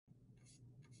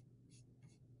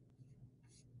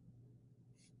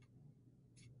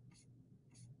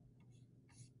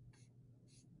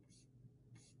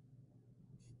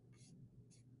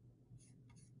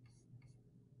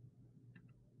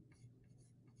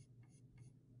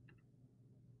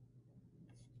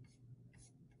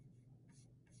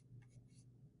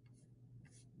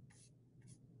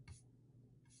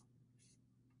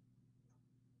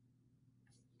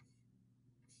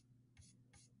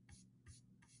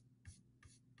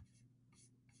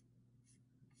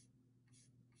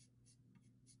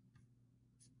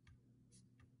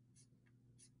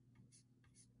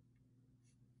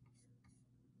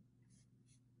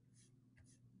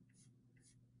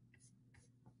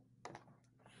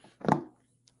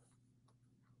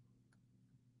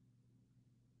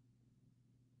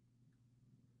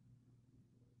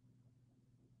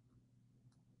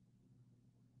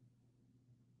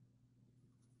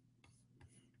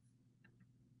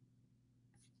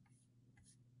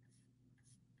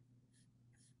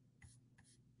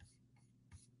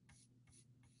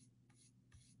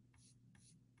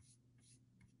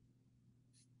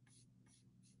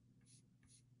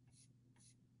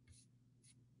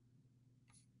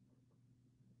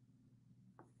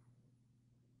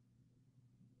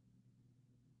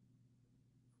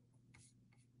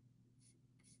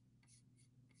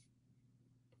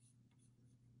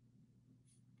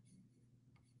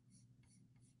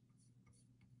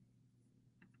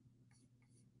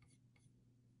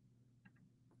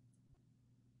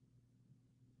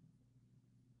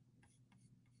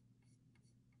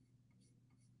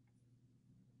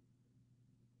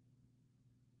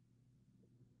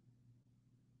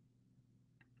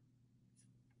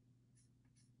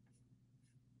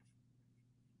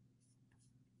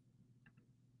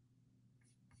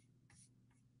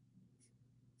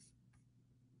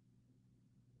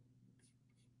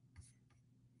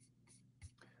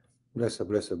Bless her,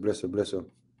 bless her, bless her, bless her.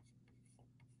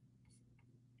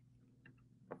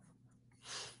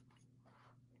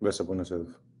 Bless upon yourself.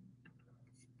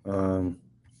 Kind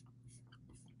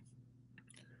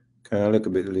of a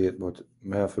little bit late, but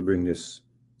I have to bring this.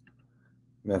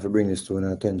 I have to bring this to an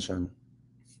attention.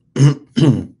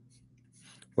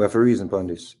 We have a reason upon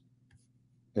this.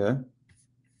 Yeah?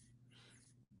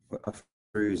 We have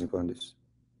a reason upon this.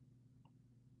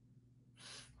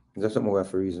 That's something we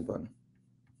have a reason upon.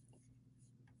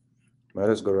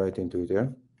 Let's go right into it, yeah?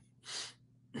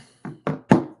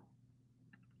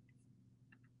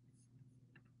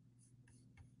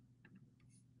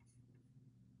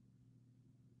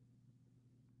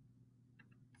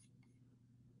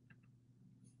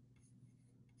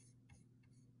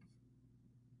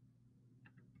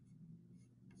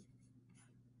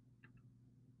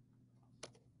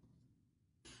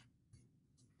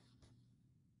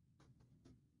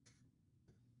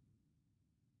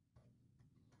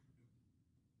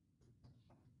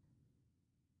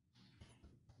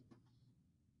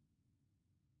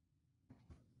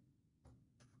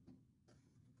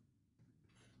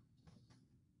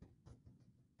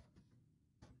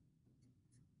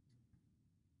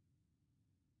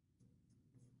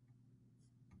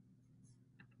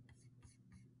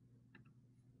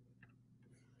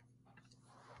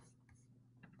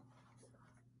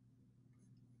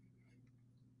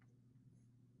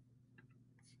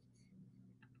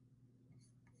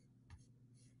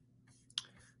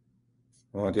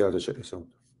 I want you all to check this out.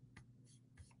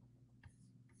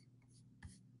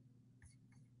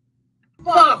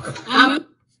 Fuck!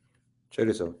 Check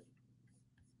this out.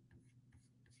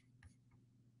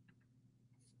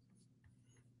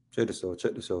 Check this out,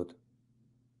 check this out.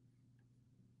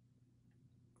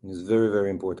 It's very, very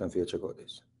important for you to check out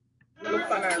this. Look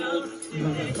for her good.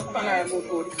 Look for her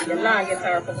good. You're not get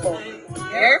her for fuck.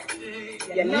 Yeah?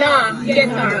 You're not get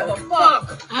her for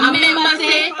fuck. I remember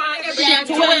say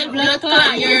she 12 blood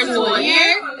clot years old,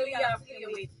 yeah?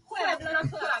 12 blood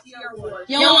clot years old.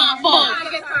 You want fuck?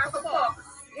 You're not get her for fuck.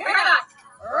 Hear that?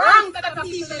 Wrong set of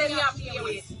people that you have to play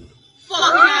with.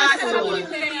 Fucking Wrong set of asshole.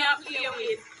 people that you have to play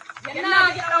with. You're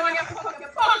not get her when you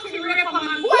fucking rape a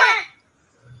man. What?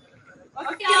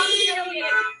 What's the hell you play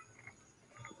with?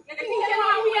 You think you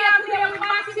know who you are playing with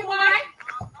basketball?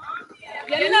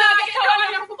 You're not get her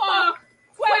when you fuck.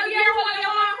 12-year-old you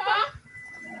want fuck?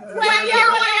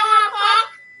 12-year-old you want fuck?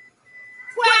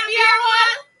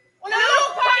 12-year-old? Well, look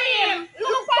for him.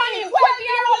 Look for him.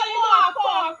 12-year-old you want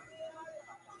fuck?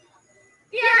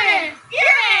 Hear me.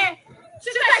 Hear me. She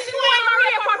said she want to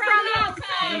rape her for a long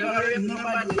time.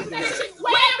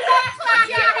 Where blood clot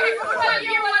you are rape for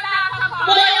 12-year-old daughter?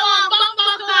 What do you want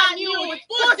bumper clot youth?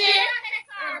 Pussy?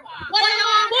 What do you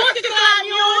want pussy clot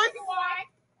youth?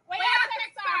 Where you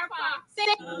text her for?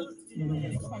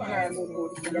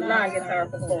 You're not get her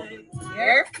for fuck.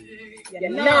 Hear? You're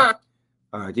not.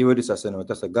 Alright, here what this is saying out.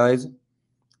 That's a guys.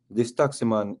 This taxi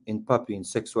man in Papine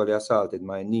sexually assaulted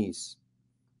my niece.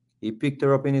 He picked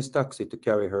her up in his taxi to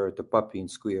carry her to Papine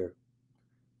Square,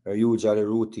 her usually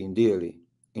routine daily.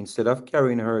 Instead of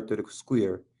carrying her to the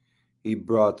square, he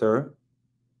brought her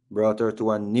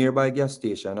to a nearby gas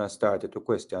station and started to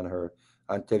question her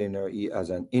and telling her he has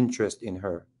an interest in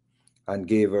her and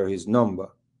gave her his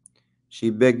number. She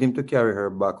begged him to carry her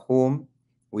back home,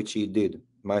 which he did.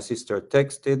 My sister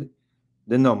texted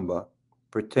the number,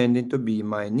 pretending to be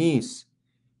my niece.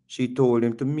 She told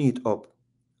him to meet up,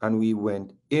 and we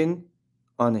went in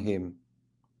on him.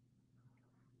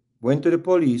 Went to the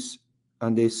police,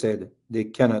 and they said they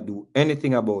cannot do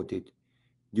anything about it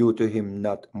due to him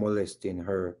not molesting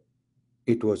her.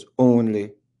 It was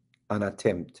only an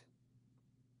attempt.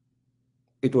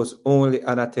 It was only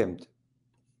an attempt.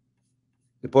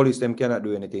 The police them cannot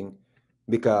do anything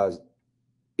because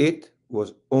it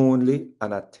was only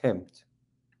an attempt.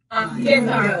 Get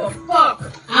her for fuck.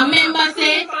 I remember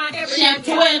say she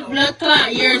 12 blood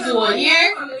clot years old,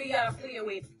 yeah?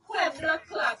 12 blood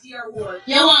clot years old.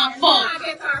 You want fuck?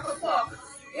 Get her for fuck.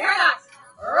 Hear that?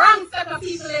 Wrong set of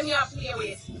people them you have to play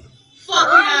with. Fucking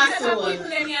Wrong set of asshole. people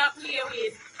them you have to play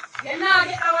with. You're not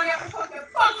get her when you have to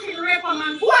fucking rape a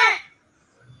man. What?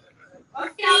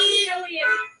 What's the hell you play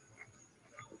with?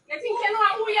 You think you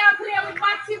know who you are playing with,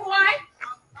 Batsy boy?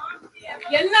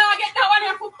 You not get that one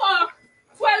you have to fuck.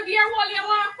 12-year-old you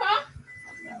want fuck?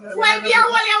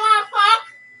 12-year-old you want fuck?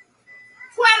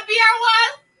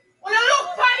 12-year-old? Well, look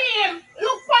for him.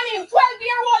 Look for him.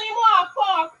 12-year-old you want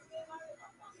fuck?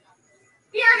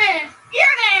 Hear me.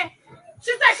 Hear me.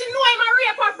 She said she know him a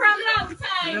rape her for a long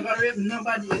time. Never rape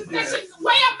nobody.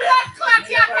 Where your blood clot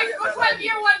you text for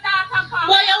 12-year-old daughter for?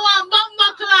 What do you want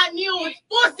bumper clot youth?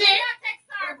 Pussy? You text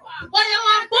her for? What do you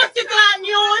want pussy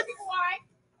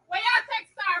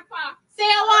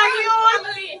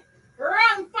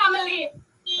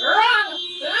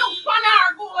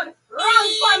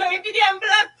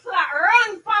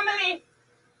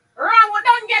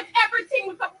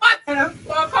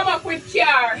Well, come up with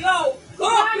car. Yo, go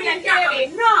up with your car.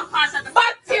 No, pass at the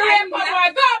Batty rape, boy. Go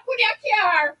up with your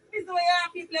car. This is the way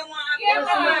people want. Yeah,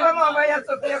 come on, boy. Yes,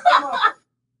 okay, come on.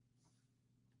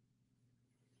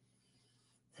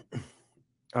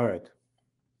 All right.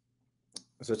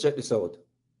 So check this out.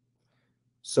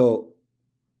 So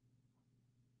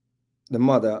the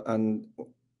mother and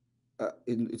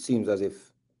it seems as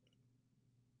if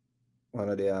one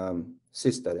of the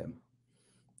sister them,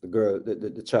 the girl,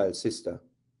 the child's sister,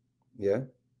 yeah,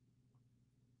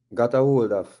 got a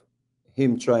hold of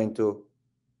him trying to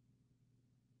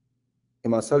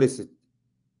him a solicit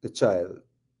the child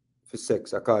for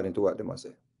sex according to what they must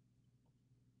say.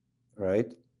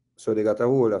 Right? So they got a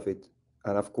hold of it.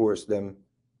 And of course them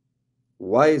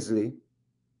wisely,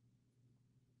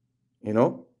 you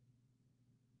know,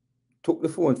 took the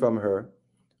phone from her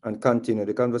and continued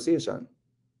the conversation.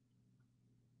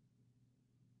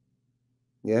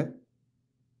 Yeah?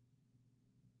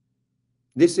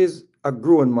 This is a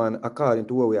grown man according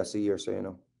to what we are seeing here, so you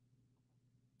know.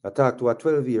 I talked to a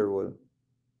 12-year-old.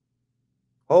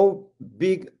 How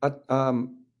big a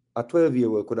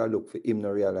 12-year-old could I look for him to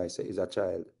realize he's a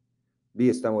child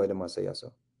based on what they must say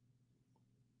so?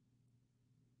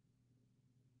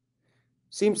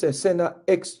 Seems to send a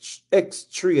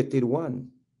X-rated one.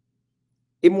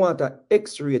 Him want a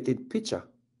X-rated picture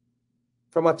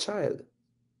from a child.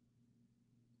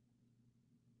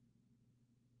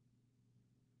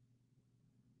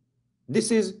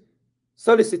 This is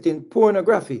soliciting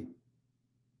pornography.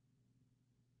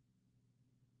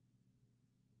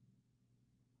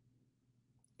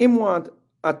 Him want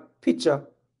a picture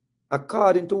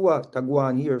according to what I go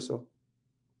on here so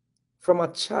from a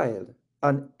child,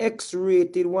 an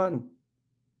X-rated one.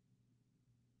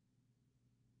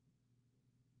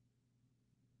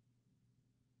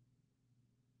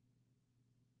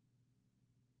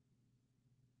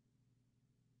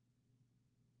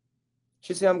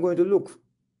 She said, I'm going to look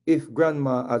if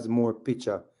grandma has more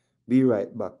picture. Be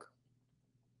right back.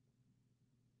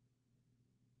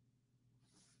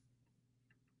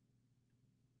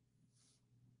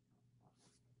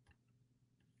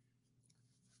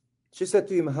 She said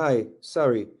to him, hi,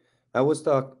 sorry, I was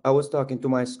talking to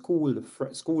my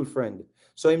school friend.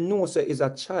 So him know say is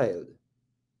a child.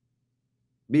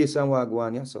 Based on what go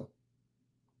on here, so.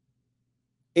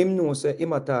 Him know say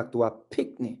him a talk to a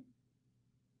picnic.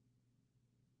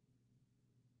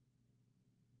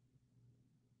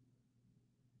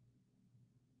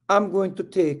 I'm going to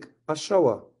take a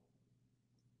shower.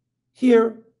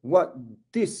 Hear what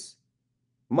this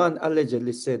man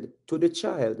allegedly said to the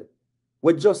child.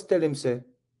 We just tell him, say,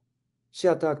 she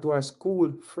attacked to her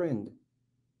school friend.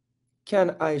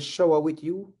 Can I shower with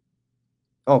you?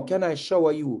 Oh, can I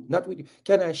shower you? Not with you.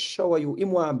 Can I shower you?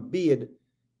 Him want bathe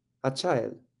a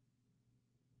child.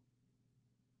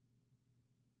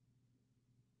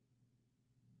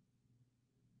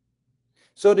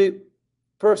 So the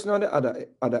person on the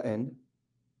other end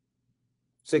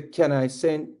say, can I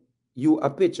send you a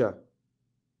picture?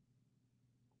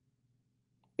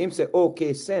 Him say,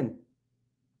 okay, send.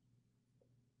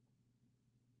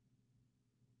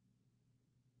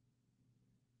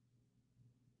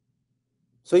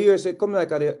 So you say, come like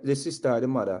the sister or the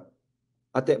mother,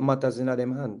 I take matters in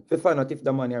them hand. To find out if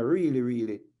the man really,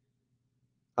 really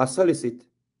a solicit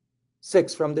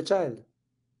sex from the child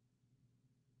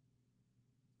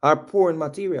or porn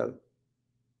material.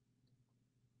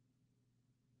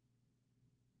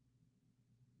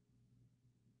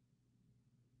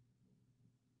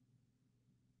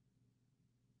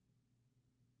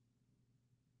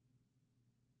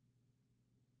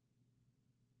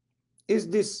 Is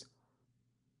this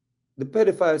the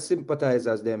pedophile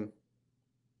sympathizers them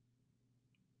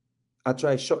I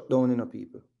try shut down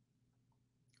people?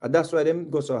 And that's why them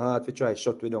go so hard to try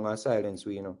shut we down and silence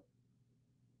we,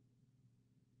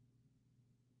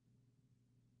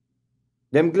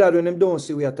 Them glad when them don't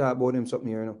see we are talk about them something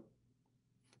here,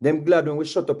 Them glad when we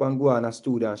shut up and go on a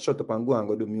studio and shut up and go and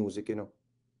go do music,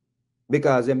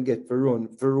 Because them get for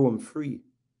roam free.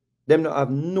 Them not have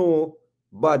no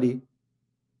body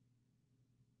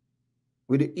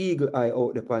with the eagle eye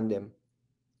out upon them.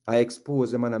 I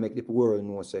expose them and I make the world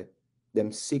know say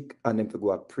them sick and them to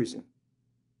go to prison.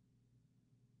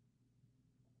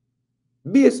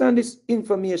 Based on this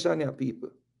information here, people,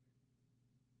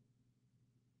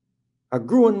 a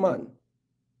grown man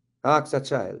asks a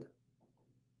child,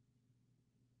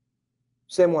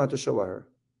 same want to shower her.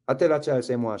 I tell a child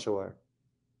same want to shower her.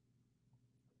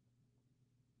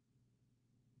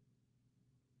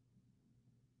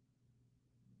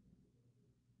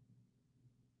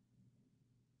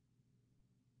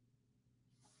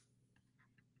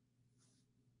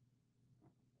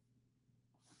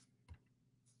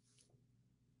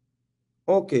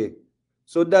 Okay.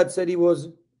 So dad said he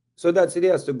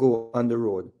has to go on the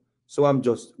road. So I'm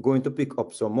just going to pick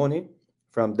up some money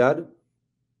from dad.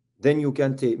 Then you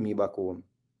can take me back home.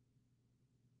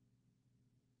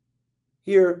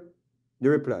 Here, the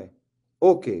reply.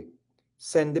 Okay,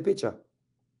 send the picture.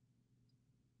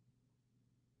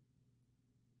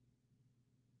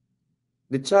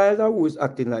 The child who is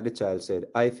acting like the child said,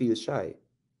 I feel shy.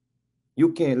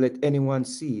 You can't let anyone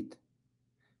see it.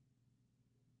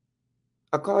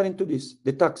 According to this,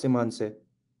 the taxi man said,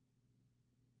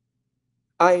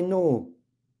 I know.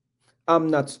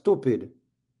 I'm not stupid.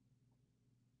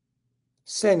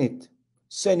 Send it.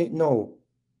 Send it now.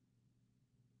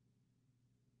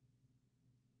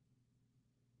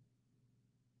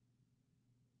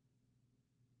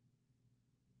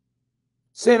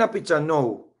 Send a picture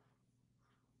now.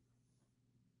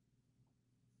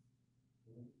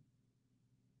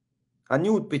 A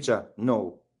nude picture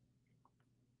now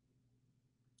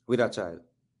with a child.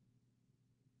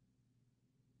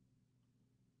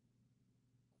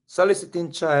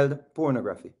 Soliciting child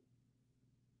pornography.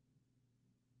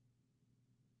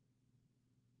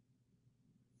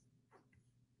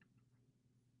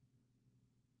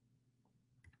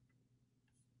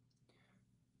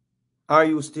 Are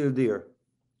you still there?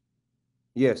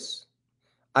 Yes.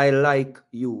 I like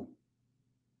you.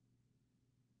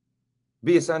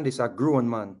 Based on this, a grown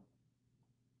man.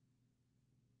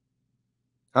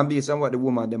 And based on what the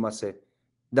woman them a say,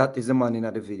 that is the man in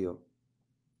the video.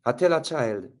 I tell a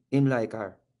child, him like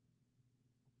her.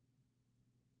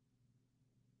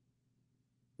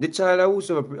 The child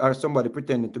or somebody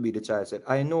pretending to be the child said,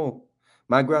 I know.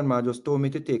 My grandma just told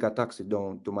me to take a taxi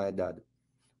down to my dad.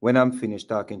 When I'm finished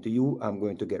talking to you, I'm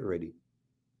going to get ready.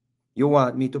 You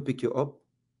want me to pick you up?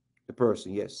 The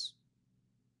person, yes.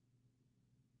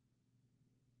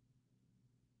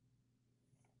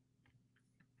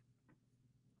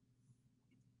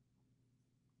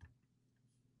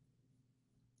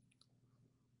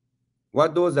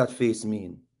 What does that face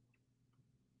mean?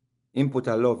 Him put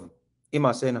a love. Him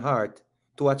a send heart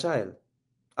to a child,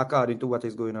 according to what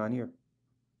is going on here.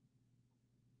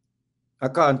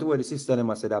 According to what the sister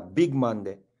them said, a big man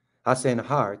there has sent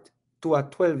heart to a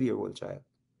 12-year-old child.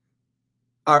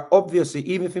 Or obviously,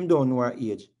 even if him don't know her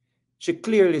age, she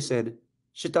clearly said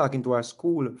she talking to her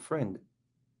school friend.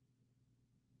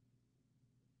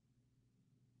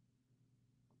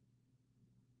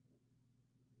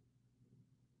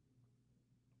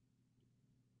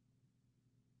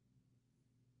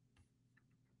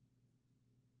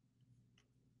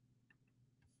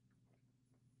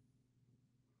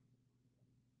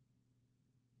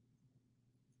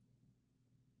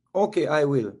 Okay, I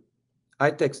will.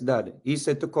 I text dad. He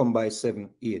said to come by 7,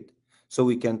 8, so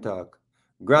we can talk.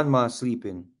 Grandma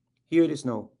sleeping. Hear this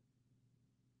now.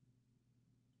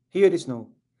 Hear this now.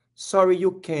 Sorry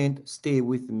you can't stay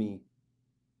with me.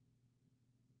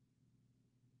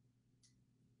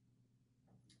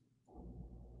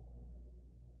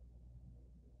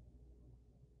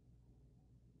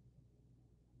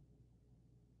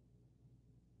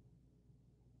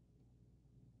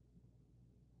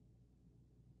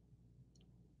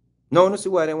 Now you see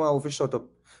why they want to shut up.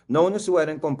 Now you see why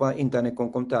they come on internet come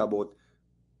talk about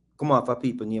come off of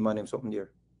people name and them something there.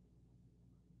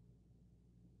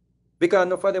 Because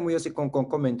enough of them we see come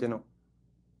comment, you know.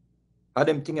 Are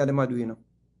them things them are doing, you know.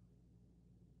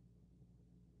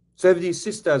 So if these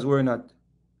sisters were not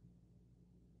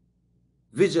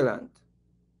vigilant,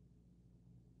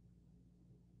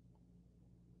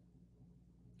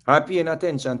 are paying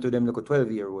attention to them like a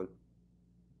 12-year-old,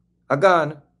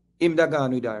 again, him that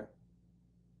gone with her.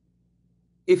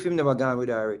 If him never gone with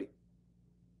her already,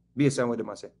 based on what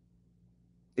them say.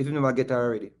 If him never get her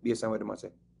already, based on what them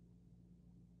say.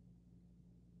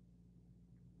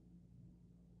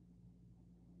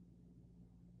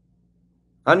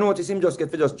 I notice him just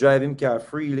get to just drive him car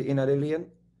freely in the lane.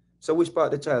 So which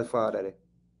part the child father there?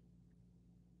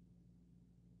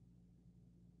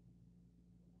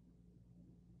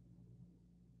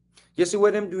 You see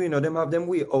what them doing, you know, them have them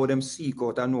way how them seek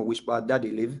out and know which part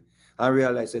daddy live and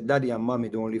realize that daddy and mommy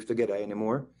don't live together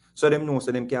anymore. So them know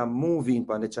so them can move in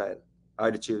upon the child or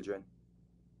the children.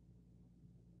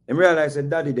 Them realize that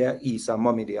daddy there east and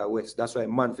mommy there west. That's why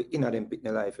man for inner them pick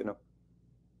their life, you know.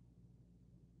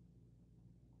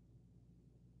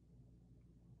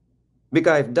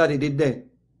 Because if daddy did there,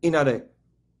 in the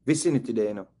vicinity there,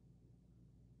 you know,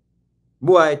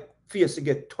 boy face to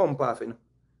get thump off, you know.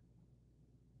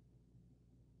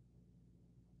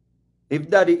 If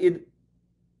daddy is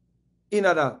in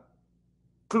a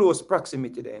close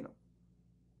proximity there, you know.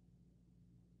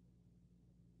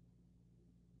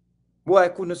 Boy, I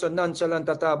couldn't so nonchalant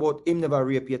at all about him never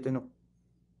rape yet, you know.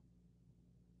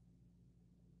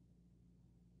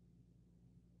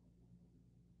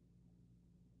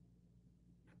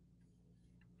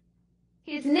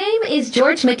 His name is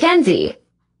George Mackenzie,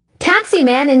 taxi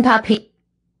man in Papini,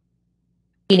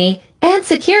 and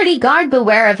security guard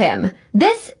beware of him.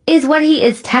 This is what he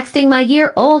is texting my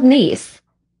year-old niece.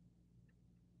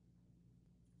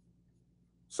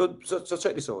 So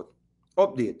check this out.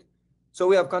 Update. So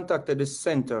we have contacted the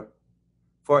Center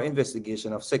for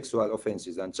Investigation of Sexual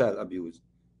Offenses and Child Abuse,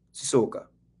 CISOCA,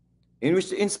 in which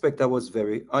the inspector was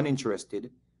very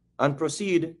uninterested and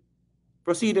proceeded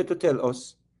to tell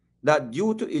us that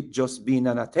due to it just being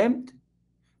an attempt,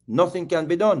 nothing can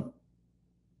be done.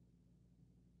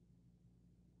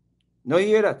 Now you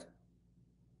hear that?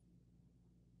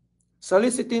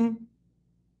 Soliciting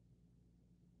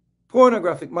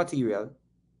pornographic material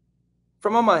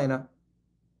from a minor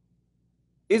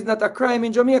is not a crime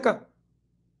in Jamaica.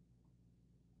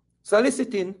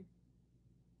 Soliciting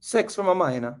sex from a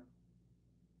minor,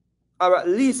 or at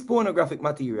least pornographic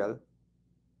material,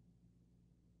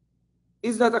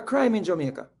 is not a crime in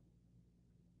Jamaica.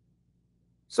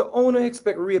 So how do you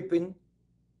expect raping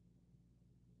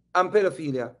and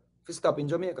pedophilia to stop in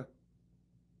Jamaica?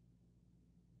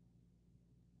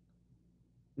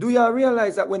 Do you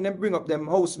realize that when they bring up them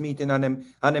house meeting and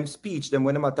them speech, them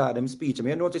when them attack them speech,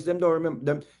 you notice them don't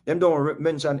remember them don't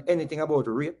mention anything about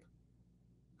rape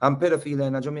and pedophilia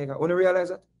in Jamaica? You realize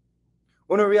that?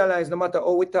 You realize no matter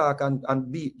how we talk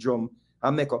and beat drum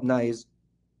and make up noise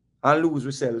and lose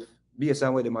ourselves based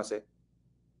on what they must say,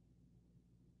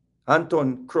 and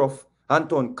turn cruff and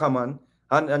turn common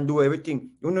and do everything,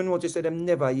 you don't notice that them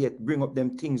never yet bring up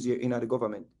them things here in the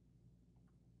government.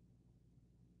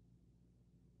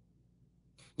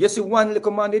 You see, one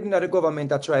little man in the government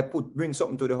that try bring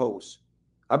something to the house.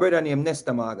 A brother named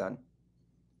Nesta Morgan.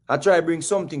 I try bring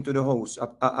something to the house,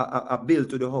 a bill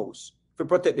to the house to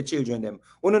protect the children them.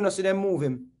 You don't see them move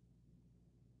him.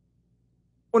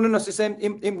 You don't see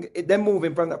them move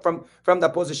him from the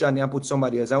position and put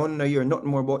somebody else. I want to hear nothing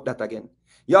more about that again.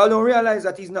 Y'all don't realize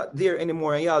that he's not there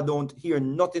anymore and y'all don't hear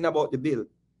nothing about the bill.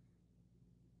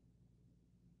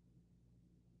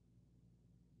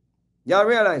 Y'all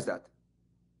realize that?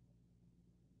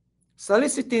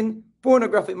 Soliciting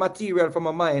pornographic material from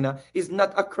a minor is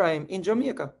not a crime in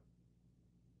Jamaica.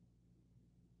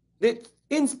 The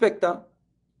inspector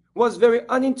was very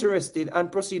uninterested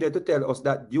and proceeded to tell us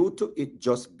that due to it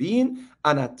just being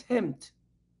an attempt,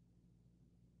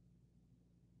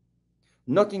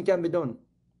 nothing can be done.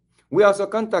 We also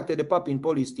contacted the Papin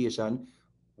police station,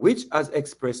 which has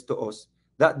expressed to us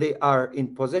that they are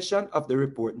in possession of the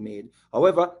report made.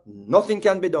 However, nothing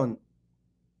can be done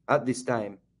at this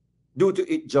time, due to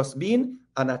it just being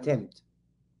an attempt.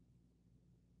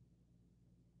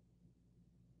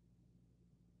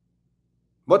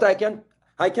 But I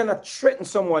cannot threaten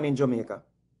someone in Jamaica.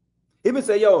 If you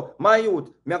say, yo, my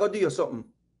youth, me I go do you something.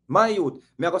 My youth,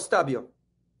 me I go stab you.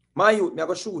 My youth, me I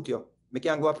go shoot you. Me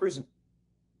can't go to prison.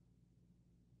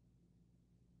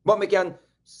 But me can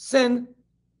send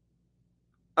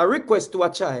a request to a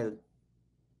child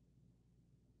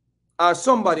or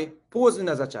somebody posing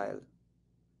as a child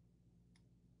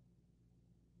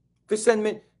to send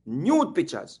me nude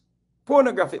pictures,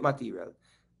 pornographic material,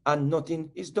 and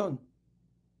nothing is done.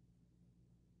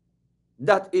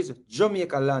 That is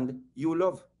Jamaica land you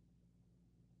love.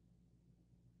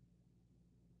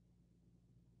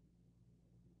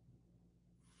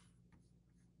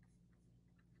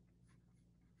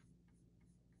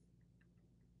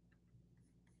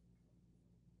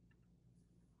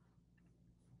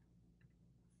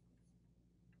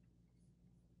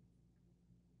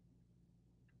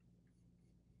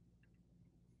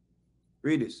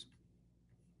 Read this.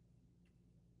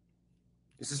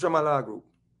 This is from a law group.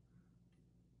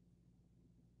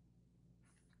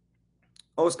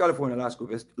 House California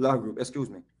law group, excuse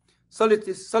me.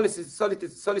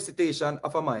 Solicitation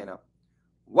of a minor.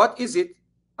 What is it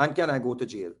and can I go to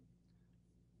jail?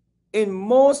 In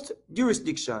most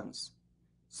jurisdictions,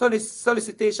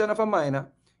 solicitation of a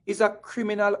minor is a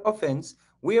criminal offense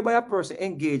whereby a person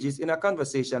engages in a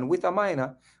conversation with a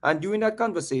minor and during that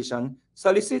conversation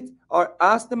solicit or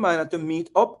ask the minor to meet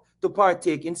up to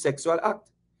partake in sexual act.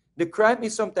 The crime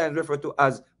is sometimes referred to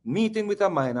as meeting with a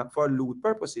minor for lewd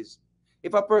purposes.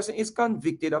 If a person is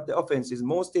convicted of the offenses,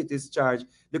 most states charge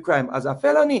the crime as a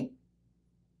felony.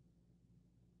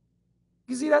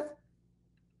 You see that?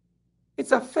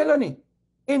 It's a felony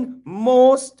in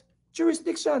most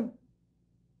jurisdictions.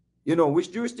 You know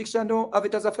which jurisdiction don't have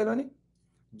it as a felony?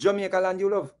 Jamaica land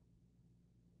you love.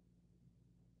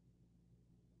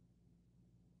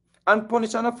 and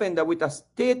punish an offender with a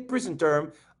state prison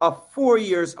term of 4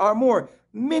 years or more.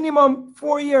 Minimum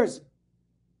 4 years.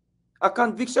 A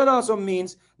conviction also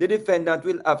means the defendant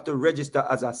will have to register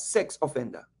as a sex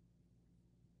offender.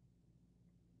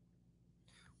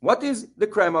 What is the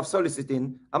crime of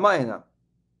soliciting a minor?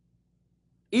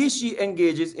 If she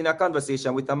engages in a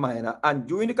conversation with a minor and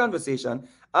during the conversation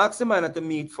asks the minor to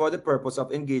meet for the purpose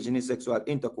of engaging in sexual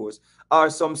intercourse or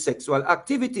some sexual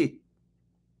activity.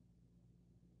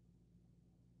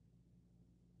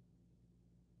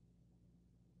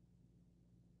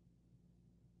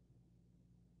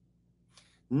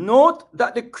 Note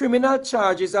that the criminal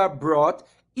charges are brought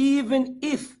even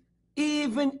if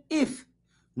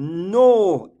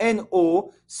no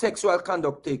sexual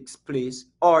conduct takes place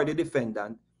or the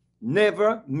defendant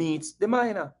never meets the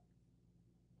minor.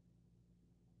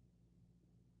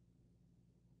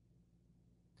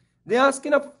 The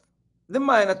asking of the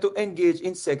minor to engage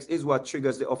in sex is what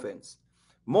triggers the offense.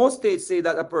 Most states say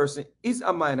that a person is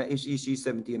a minor if she's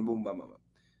 17, boom, bam, bam.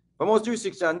 But most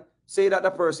jurisdictions say that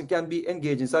a person can be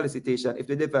engaged in solicitation if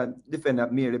the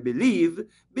defendant merely believed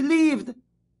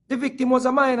the victim was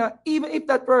a minor, even if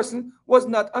that person was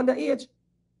not underage.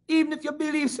 Even if you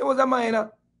believe she was a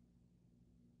minor.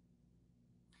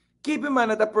 Keep in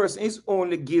mind that the person is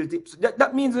only guilty.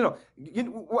 That means,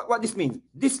 what this means?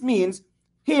 This means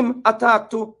him attack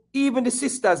to even the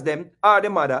sisters them or the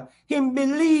mother. Him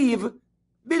believe,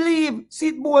 see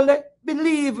it boldly,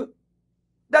 believe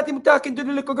that him talking to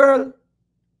the little girl.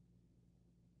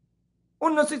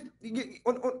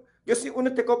 You see,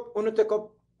 take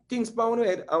up things pa uno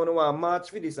head. I want to march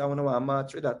for this, I want to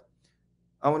march for that.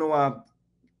 I want to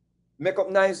make up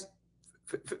nice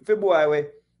for boy way.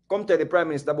 Come tell the Prime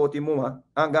Minister about his mama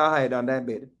and go hide under their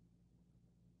bed.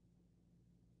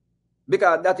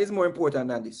 Because that is more important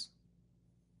than this.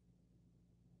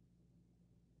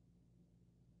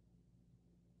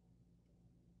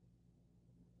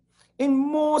 In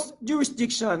most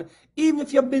jurisdictions, even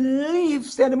if you believe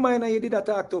say the minor you did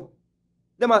attack to,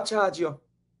 they might charge you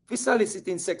for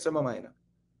soliciting sex from a minor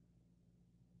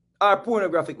or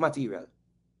pornographic material.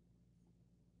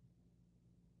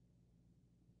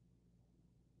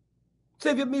 So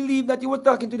if you believe that you were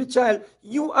talking to the child,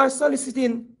 you are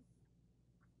soliciting.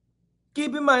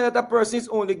 Keep in mind that a person is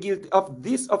only guilty of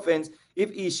this offense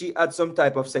if she had some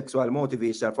type of sexual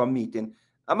motivation from meeting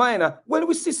a minor. Well,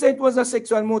 we see said it was a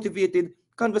sexual motivated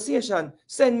conversation.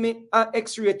 Send me an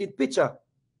X-rated picture.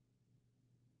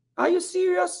 Are you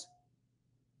serious?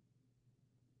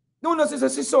 No, no, it's a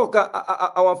Sisoka,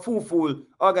 our fool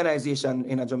organization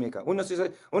in Jamaica. Uno says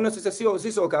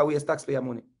Sisoka waste taxpayer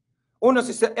money. Uno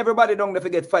says everybody down there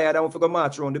forget fired and we forget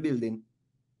march around the building.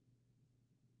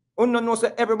 Uno knows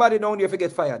that everybody down there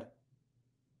forget fired.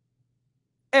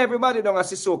 Everybody down at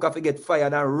Sisoka forget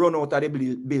fired and run out of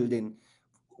the building.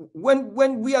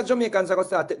 When we are Jamaicans are going to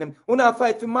start taking them, uno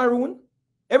fight for maroon.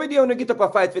 Every day uno get up a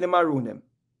fight for the maroon them.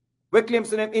 We claim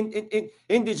to them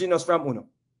indigenous from uno.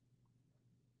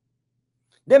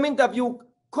 Them interview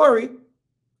Curry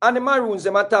and the Maroons,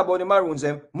 them talk about the Maroons,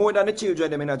 them more than the children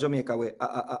them in Jamaica where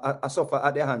suffer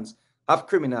at the hands of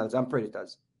criminals and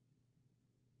predators.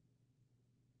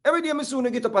 Every day I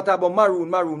soon get up and talk about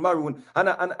Maroon, and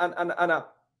I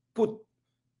put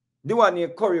the one near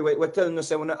Curry where telling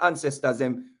us when the ancestors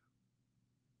them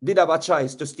did have a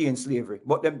choice to stay in slavery,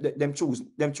 but them choose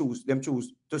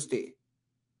to stay.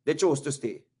 They chose to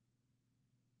stay.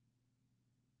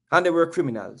 And they were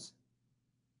criminals.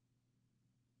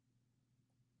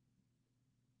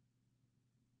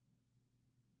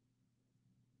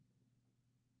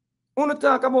 I want to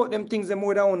talk about them things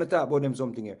more than I want to talk about them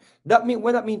something here.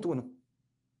 What that mean to you?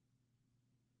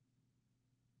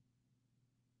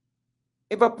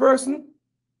 If a person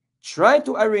try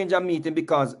to arrange a meeting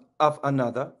because of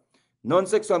another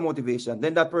non-sexual motivation,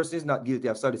 then that person is not guilty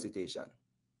of solicitation.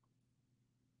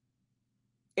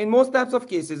 In most types of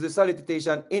cases, the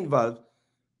solicitation involved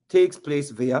takes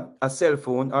place via a cell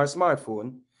phone or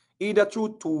smartphone, either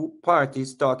through two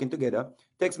parties talking together,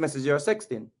 text message or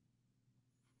sexting,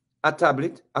 a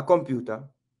tablet, a computer,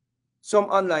 some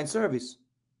online service.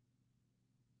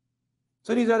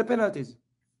 So these are the penalties.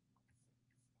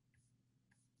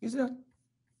 You see that?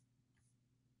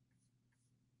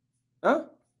 Huh?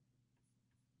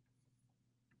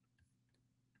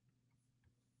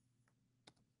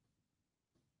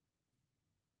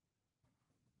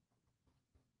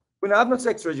 We don't have no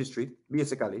sex registry,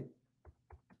 basically.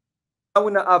 And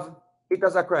we don't have it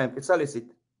as a crime to solicit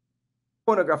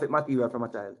pornographic material from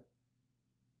a child.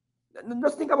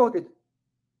 Just think about it.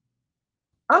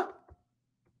 Huh?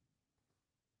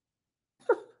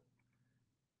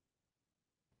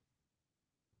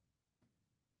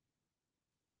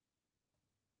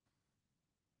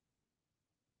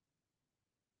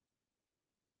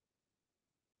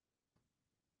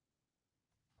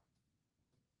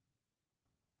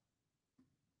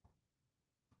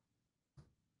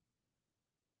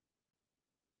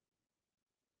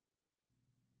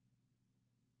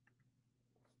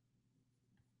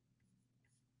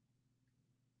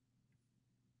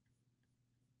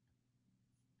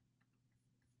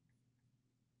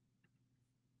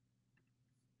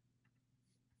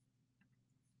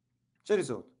 Check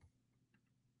this out.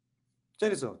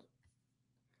 Check this out.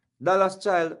 Dallas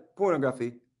child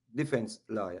pornography defense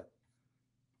lawyer.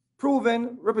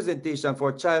 Proven representation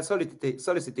for child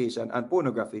solicitation and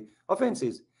pornography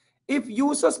offenses. If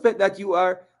you suspect that you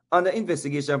are under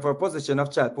investigation for possession of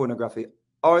child pornography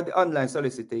or the online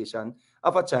solicitation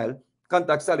of a child,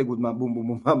 contact Sally Goodman, boom, boom,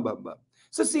 boom, bam, bam, bam.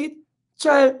 So see,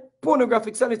 child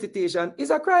pornographic solicitation is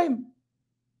a crime.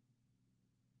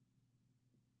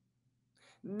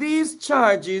 These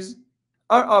charges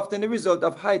are often the result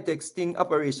of high-tech sting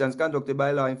operations conducted by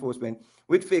law enforcement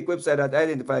with fake websites that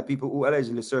identify people who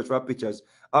allegedly search for pictures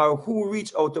or who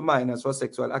reach out to minors for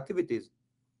sexual activities.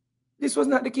 This was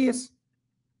not the case.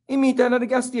 He meet at the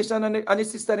gas station and the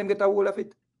sister them get a hold of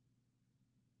it.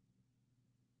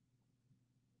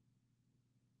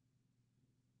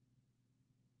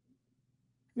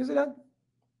 You see that?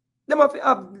 Them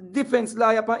have defense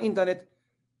lawyer upon internet.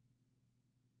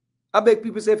 I beg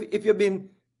people say if you've been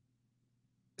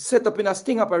set up in a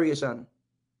sting operation,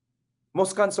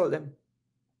 must consult them.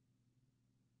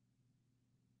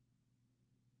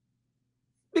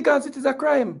 Because it is a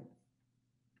crime.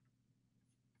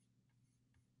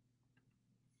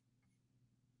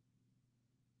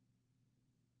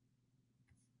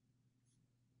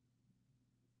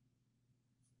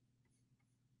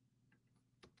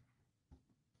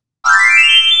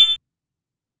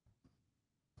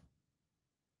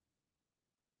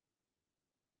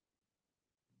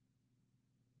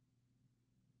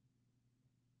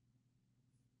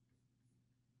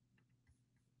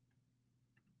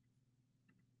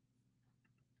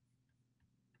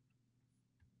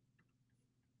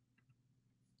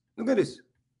 Look at this.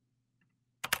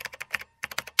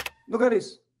 Look at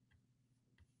this.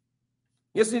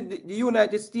 You see, the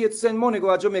United States send money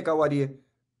go to Jamaica what day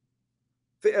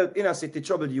to help inner city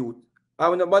troubled youth.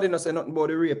 And nobody not say nothing about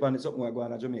the rape and something going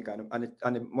on in Jamaica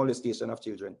and the molestation of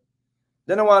children.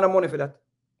 They don't want no money for that.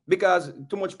 Because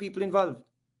too much people involved.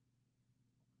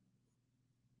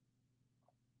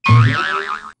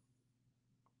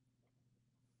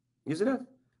 You see that?